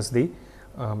gives us the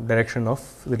direction of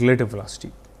the relative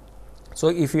velocity. So,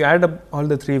 if you add up all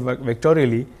the three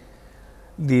vectorially,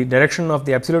 the direction of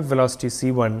the absolute velocity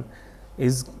C1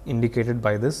 is indicated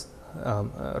by this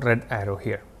red arrow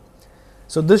here.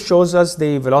 So, this shows us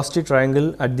the velocity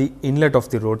triangle at the inlet of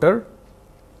the rotor,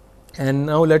 and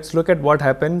now let us look at what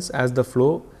happens as the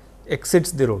flow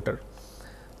exits the rotor.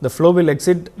 The flow will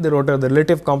exit the rotor, the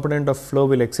relative component of flow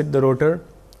will exit the rotor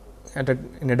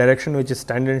in a direction which is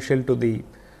tangential to the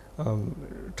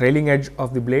trailing edge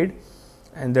of the blade,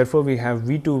 and therefore, we have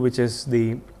V2, which is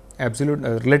the absolute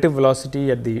relative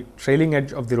velocity at the trailing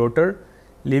edge of the rotor,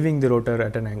 leaving the rotor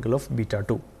at an angle of beta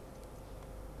 2.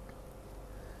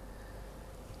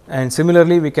 And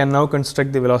similarly, we can now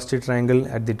construct the velocity triangle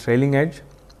at the trailing edge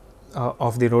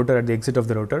of the rotor, at the exit of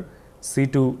the rotor.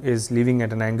 C2 is leaving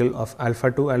at an angle of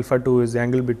alpha 2. Alpha 2 is the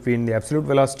angle between the absolute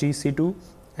velocity C2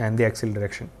 and the axial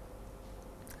direction.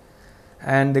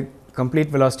 And the complete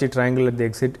velocity triangle at the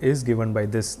exit is given by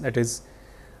this, that is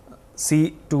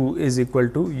C2 is equal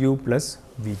to u plus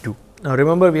V2. Now,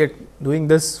 remember, we are doing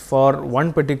this for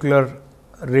one particular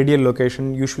radial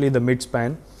location, usually the mid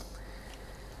span,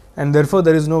 and therefore,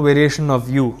 there is no variation of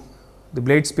u. The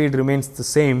blade speed remains the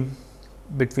same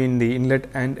between the inlet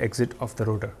and exit of the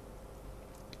rotor.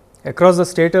 Across the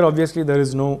stator, obviously, there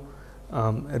is no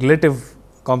relative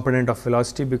component of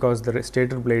velocity because the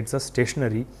stator blades are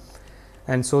stationary,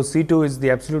 and so C2 is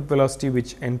the absolute velocity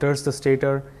which enters the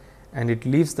stator and it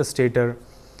leaves the stator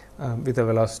with a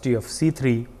velocity of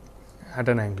C3 at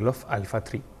an angle of alpha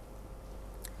 3.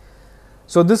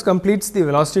 So, this completes the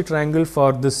velocity triangle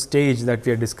for this stage that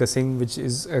we are discussing, which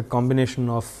is a combination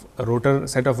of a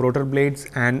set of rotor blades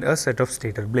and a set of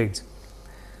stator blades.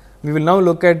 We will now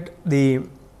look at the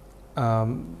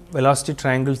velocity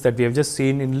triangles that we have just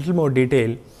seen in little more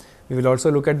detail We will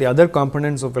also look at the other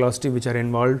components of velocity which are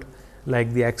involved,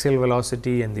 like the axial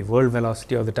velocity and the whirl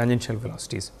velocity or the tangential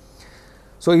velocities.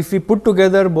 So, if we put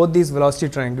together both these velocity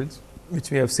triangles, which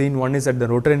we have seen, one is at the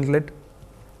rotor inlet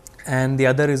and the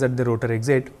other is at the rotor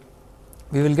exit,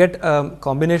 we will get a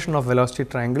combination of velocity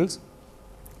triangles,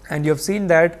 and you have seen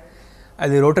that at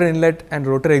the rotor inlet and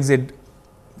rotor exit,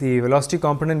 the velocity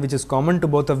component which is common to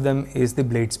both of them is the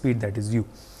blade speed, that is u.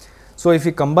 So, if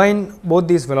we combine both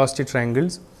these velocity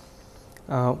triangles,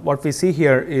 what we see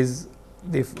here is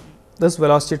this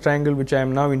velocity triangle which I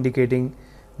am now indicating,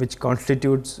 which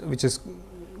is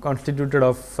constituted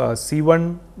of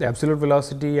C1, the absolute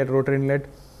velocity at rotor inlet,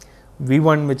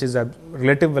 V1, which is a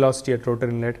relative velocity at rotor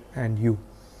inlet, and u.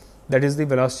 That is the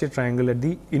velocity triangle at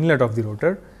the inlet of the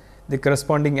rotor. The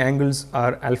corresponding angles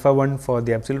are alpha 1 for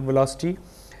the absolute velocity,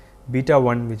 beta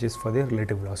 1 which is for the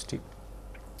relative velocity.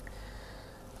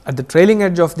 At the trailing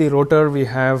edge of the rotor, we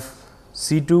have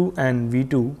C2 and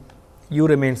V2, u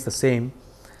remains the same.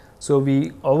 So,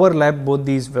 we overlap both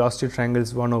these velocity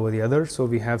triangles one over the other. So,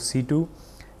 we have C2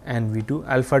 and V2,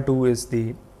 alpha 2 is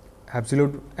the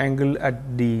absolute angle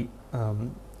at the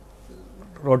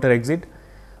rotor exit,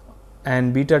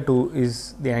 and beta 2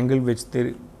 is the angle which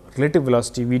the relative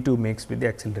velocity V2 makes with the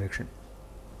axial direction.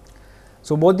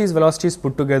 So, both these velocities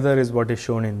put together is what is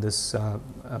shown in this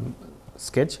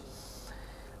sketch.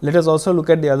 Let us also look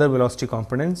at the other velocity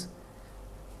components.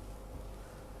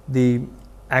 The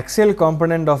axial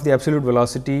component of the absolute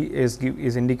velocity is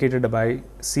indicated by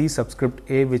C subscript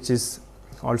a, which is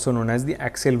also known as the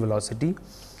axial velocity,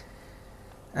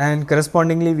 and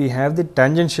correspondingly we have the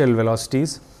tangential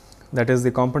velocities, that is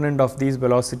the component of these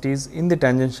velocities in the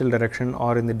tangential direction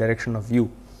or in the direction of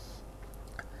u.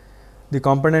 The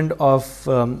component of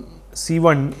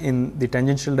C1 in the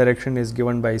tangential direction is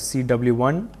given by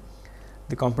Cw1,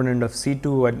 the component of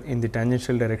C2 in the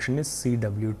tangential direction is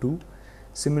Cw2.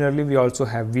 Similarly, we also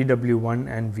have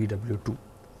Vw1 and Vw2.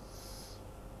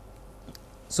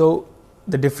 So,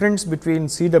 the difference between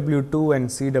Cw2 and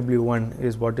Cw1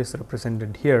 is what is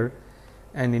represented here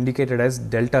and indicated as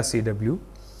delta Cw.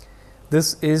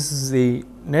 This is the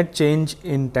net change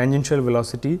in tangential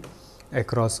velocity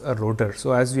across a rotor.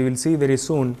 So, as we will see very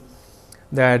soon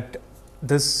that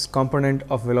this component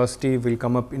of velocity will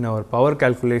come up in our power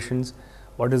calculations.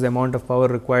 What is the amount of power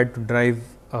required to drive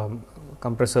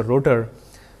compressor rotor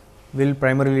will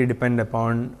primarily depend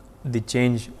upon the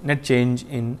net change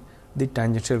in the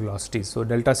tangential velocity. So,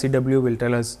 delta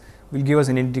Cw will give us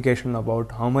an indication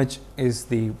about how much is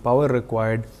the power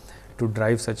required to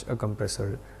drive such a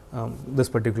compressor, this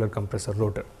particular compressor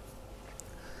rotor.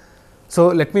 So,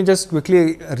 let me just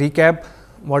quickly recap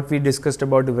what we discussed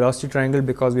about the velocity triangle,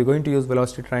 because we are going to use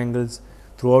velocity triangles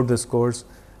throughout this course,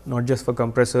 not just for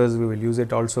compressors, we will use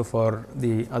it also for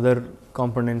the other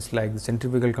components like the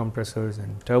centrifugal compressors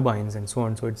and turbines and so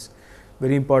on. So, it is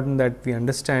very important that we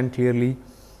understand clearly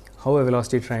how a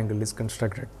velocity triangle is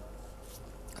constructed.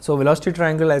 So, velocity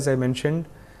triangle, as I mentioned,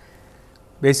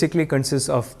 basically consists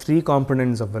of three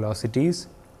components of velocities,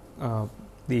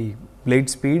 the blade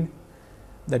speed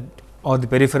or the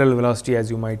peripheral velocity, as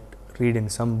you might read in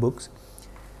some books,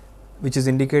 which is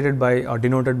indicated by or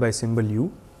denoted by symbol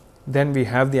u. Then we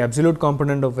have the absolute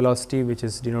component of velocity, which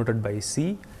is denoted by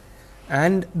c,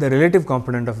 and the relative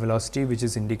component of velocity, which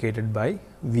is indicated by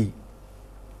v.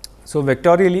 So,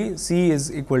 vectorially c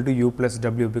is equal to u plus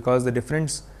w, because the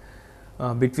difference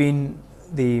between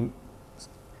the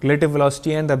relative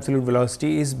velocity and the absolute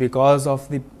velocity is because of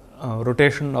the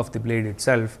rotation of the blade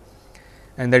itself,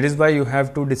 and that is why you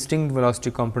have two distinct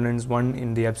velocity components, one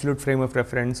in the absolute frame of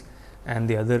reference and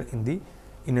the other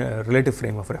in a relative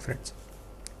frame of reference.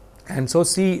 And so,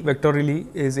 c vectorially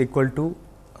is equal to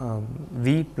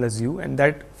v plus u, and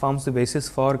that forms the basis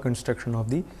for construction of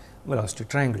the velocity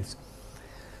triangles.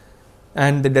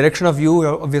 And the direction of u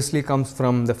obviously comes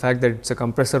from the fact that it is a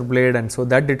compressor blade, and so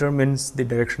that determines the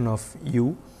direction of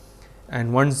u.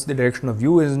 And once the direction of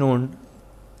u is known,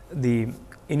 the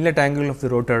inlet angle of the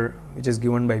rotor, which is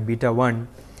given by beta 1,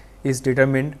 is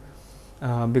determined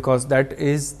because that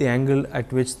is the angle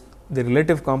at which the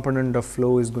relative component of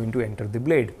flow is going to enter the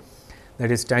blade,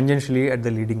 that is tangentially at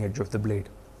the leading edge of the blade.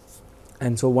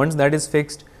 And so, once that is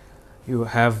fixed, you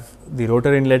have the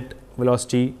rotor inlet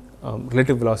velocity,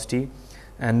 relative velocity,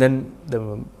 and then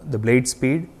the blade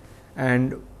speed,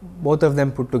 and both of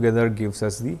them put together gives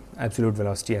us the absolute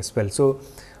velocity as well. So,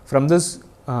 from this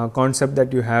concept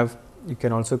that you have, you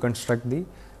can also construct the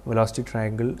velocity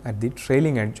triangle at the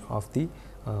trailing edge of the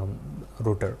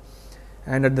rotor.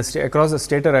 And at the across the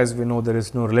stator, as we know, there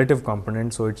is no relative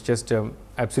component. So, it is just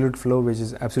absolute flow, which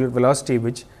is absolute velocity,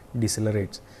 which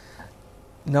decelerates.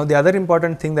 Now, the other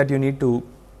important thing that you need to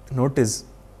notice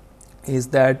is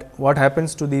that what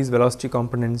happens to these velocity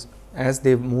components as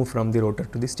they move from the rotor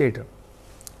to the stator.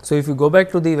 So, if you go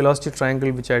back to the velocity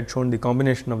triangle which I had shown the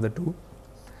combination of the two,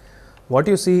 what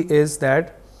you see is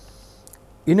that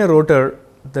in a rotor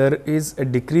there is a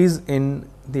decrease in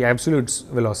the absolute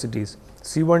velocities.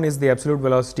 C1 is the absolute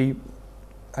velocity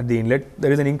at the inlet,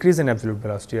 there is an increase in absolute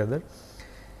velocity rather.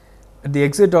 At the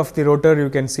exit of the rotor, you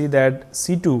can see that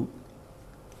C2,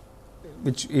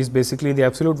 which is basically the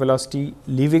absolute velocity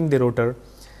leaving the rotor,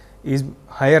 is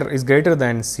greater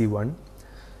than C1.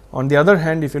 On the other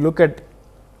hand, if you look at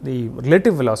the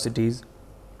relative velocities,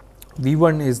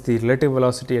 V1 is the relative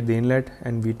velocity at the inlet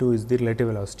and V2 is the relative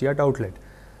velocity at outlet.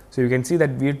 So, you can see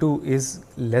that V2 is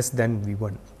less than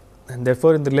V1, and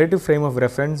therefore, in the relative frame of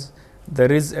reference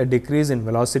there is a decrease in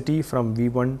velocity from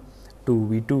V1 to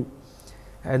V2,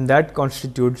 and that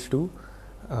constitutes to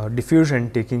diffusion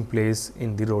taking place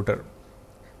in the rotor.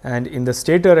 And in the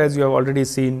stator, as you have already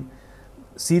seen,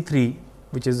 C3,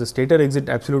 which is the stator exit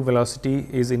absolute velocity,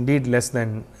 is indeed less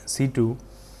than C2,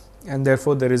 and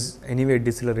therefore, there is anyway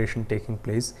deceleration taking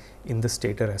place in the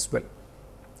stator as well.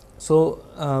 So,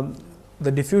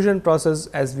 the diffusion process,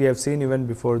 as we have seen even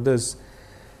before this,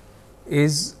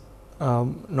 is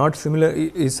not similar,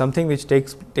 is something which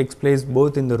takes place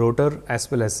both in the rotor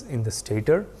as well as in the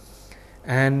stator.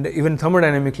 And even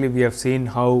thermodynamically, we have seen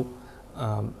how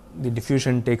the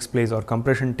diffusion takes place or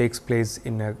compression takes place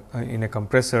in a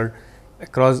compressor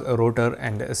across a rotor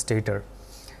and a stator.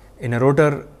 In a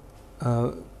rotor,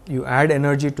 you add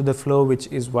energy to the flow, which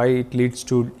is why it leads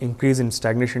to increase in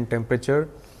stagnation temperature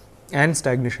and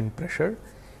stagnation pressure.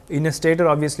 In a stator,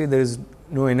 obviously there is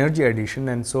no energy addition,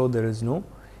 and so there is no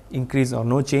increase or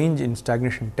no change in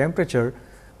stagnation temperature,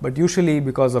 but usually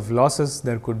because of losses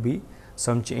there could be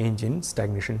some change in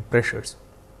stagnation pressures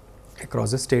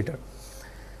across the stator.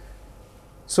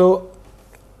 So,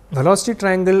 velocity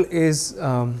triangle is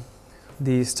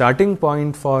the starting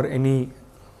point for any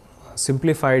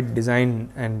simplified design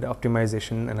and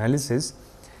optimization analysis,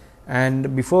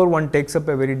 and before one takes up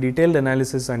a very detailed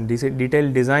analysis and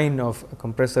detailed design of a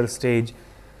compressor stage,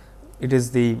 it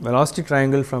is the velocity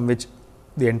triangle from which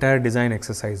the entire design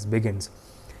exercise begins.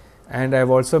 And I have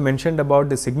also mentioned about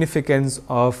the significance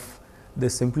of the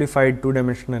simplified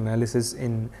two-dimensional analysis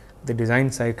in the design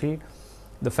cycle.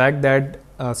 The fact that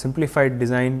simplified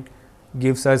design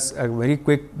gives us a very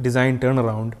quick design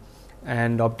turnaround,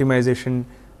 and optimization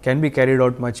can be carried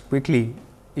out much quickly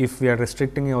if we are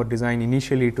restricting our design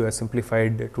initially to a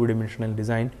simplified two-dimensional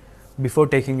design before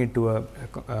taking it to a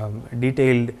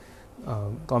detailed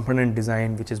component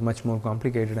design, which is much more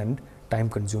complicated and time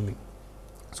consuming.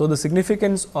 So, the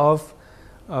significance of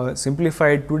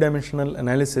simplified two-dimensional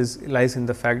analysis lies in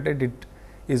the fact that it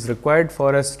is required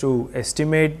for us to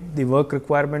estimate the work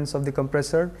requirements of the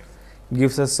compressor,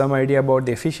 gives us some idea about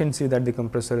the efficiency that the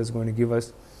compressor is going to give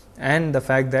us, and the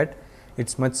fact that it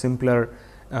is much simpler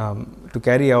to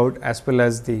carry out, as well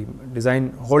as the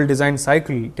whole design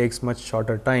cycle takes much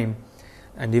shorter time,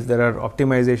 and if there are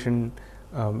optimization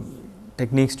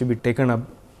techniques to be taken up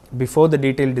before the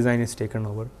detailed design is taken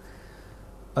over,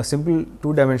 a simple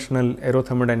two-dimensional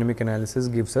aerothermodynamic analysis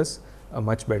gives us a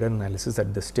much better analysis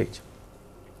at this stage.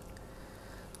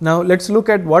 Now, let us look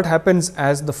at what happens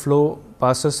as the flow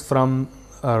passes from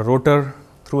a rotor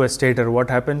through a stator, what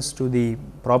happens to the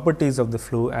properties of the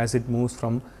flow as it moves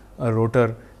from a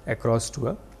rotor across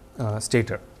to a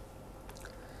stator.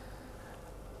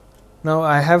 Now,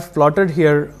 I have plotted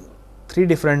here three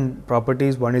different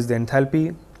properties. One is the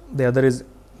enthalpy, the other is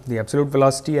the absolute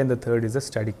velocity, and the third is the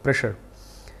static pressure.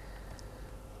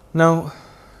 Now,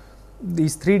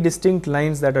 these three distinct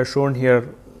lines that are shown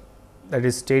here, that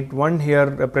is state 1 here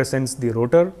represents the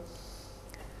rotor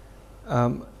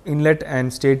inlet,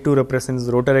 and state 2 represents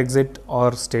the rotor exit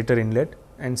or stator inlet,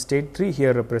 and state 3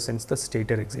 here represents the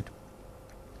stator exit.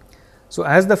 So,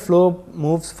 as the flow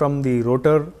moves from the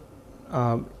rotor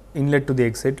inlet to the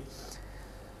exit,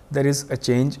 there is a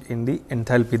change in the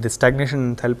enthalpy, the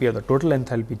stagnation enthalpy or the total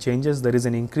enthalpy changes. There is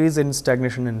an increase in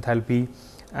stagnation enthalpy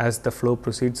as the flow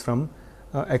proceeds from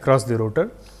across the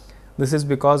rotor. This is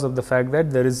because of the fact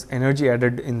that there is energy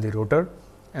added in the rotor,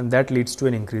 and that leads to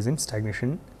an increase in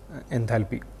stagnation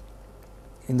enthalpy.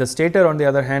 In the stator, on the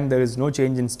other hand, there is no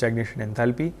change in stagnation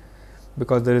enthalpy,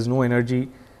 because there is no energy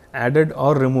added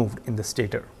or removed in the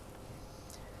stator.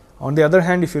 On the other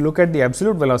hand, if you look at the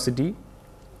absolute velocity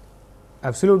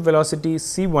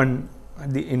C1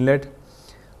 at the inlet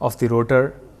of the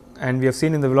rotor, and we have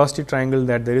seen in the velocity triangle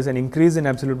that there is an increase in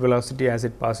absolute velocity as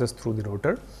it passes through the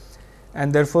rotor,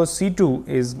 and therefore, C2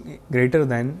 is greater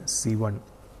than C1.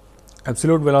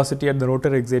 Absolute velocity at the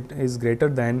rotor exit is greater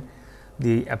than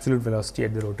the absolute velocity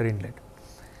at the rotor inlet.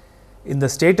 In the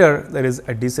stator, there is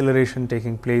a deceleration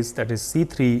taking place, that is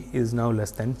C3 is now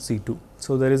less than C2.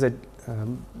 So, there is a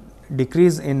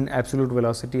decrease in absolute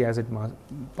velocity as it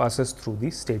passes through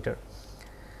the stator.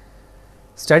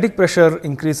 Static pressure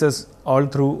increases all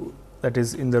through, that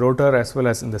is in the rotor as well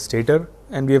as in the stator,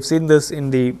 and we have seen this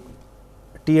in the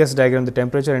TS diagram, the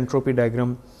temperature entropy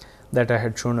diagram that I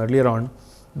had shown earlier on,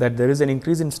 that there is an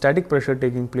increase in static pressure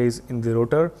taking place in the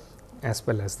rotor as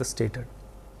well as the stator.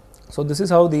 So, this is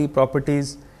how the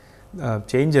properties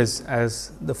changes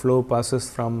as the flow passes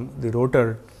from the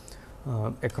rotor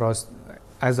across,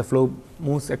 as the flow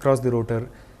moves across the rotor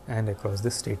and across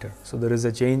the stator. So, there is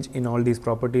a change in all these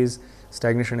properties: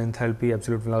 stagnation enthalpy,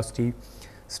 absolute velocity,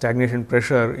 stagnation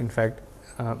pressure. In fact,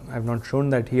 I have not shown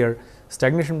that here.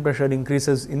 Stagnation pressure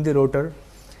increases in the rotor.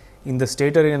 In the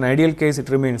stator, in an ideal case, it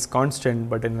remains constant,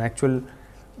 but in an actual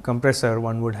compressor,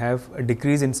 one would have a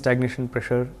decrease in stagnation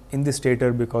pressure in the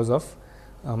stator because of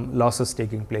losses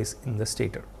taking place in the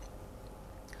stator.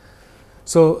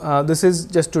 So, this is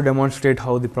just to demonstrate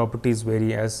how the properties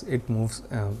vary as it moves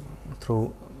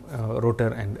through rotor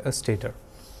and a stator.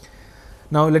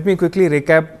 Now, let me quickly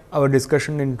recap our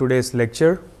discussion in today's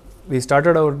lecture. We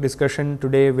started our discussion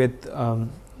today with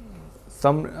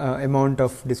some amount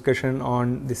of discussion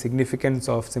on the significance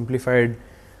of simplified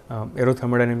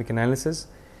aerothermodynamic analysis,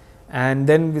 and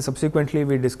then we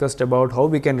subsequently discussed about how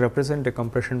we can represent a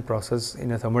compression process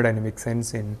in a thermodynamic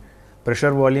sense in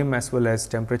pressure volume as well as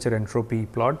temperature entropy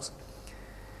plots.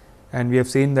 And we have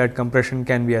seen that compression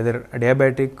can be either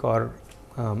adiabatic or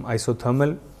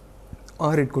isothermal,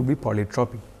 or it could be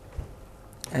polytropic.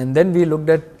 And then we looked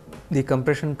at the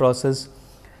compression process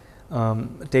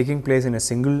taking place in a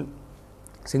single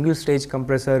stage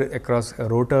compressor across a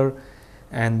rotor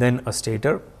and then a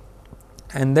stator.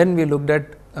 And then we looked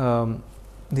at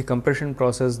the compression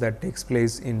process that takes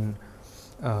place in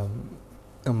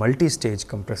a multi-stage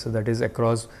compressor, that is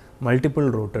across multiple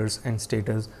rotors and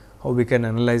stators, how we can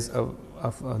analyze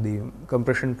the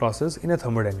compression process in a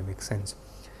thermodynamic sense.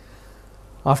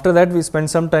 After that, we spent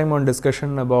some time on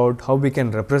discussion about how we can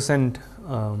represent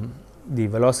the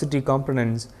velocity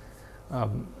components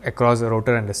across a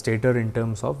rotor and a stator in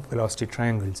terms of velocity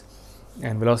triangles.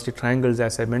 And velocity triangles,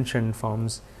 as I mentioned,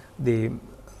 forms the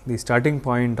starting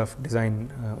point of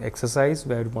design exercise,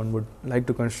 where one would like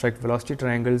to construct velocity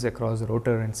triangles across the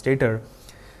rotor and stator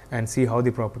and see how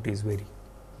the properties vary.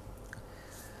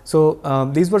 So,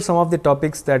 these were some of the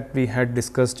topics that we had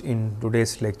discussed in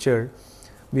today's lecture.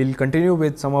 We will continue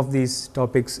with some of these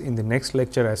topics in the next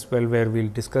lecture as well, where we will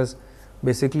discuss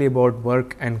basically about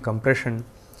work and compression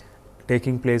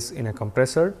taking place in a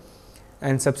compressor,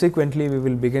 and subsequently we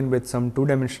will begin with some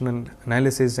two-dimensional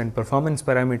analysis and performance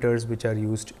parameters which are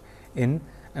used in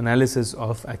analysis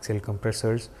of axial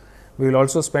compressors. We will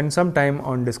also spend some time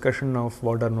on discussion of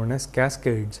what are known as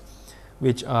cascades,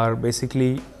 which are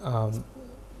basically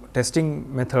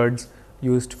testing methods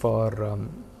used for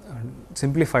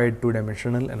simplified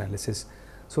two-dimensional analysis.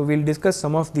 So, we will discuss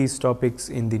some of these topics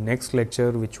in the next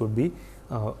lecture, which would be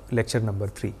lecture number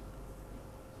 3.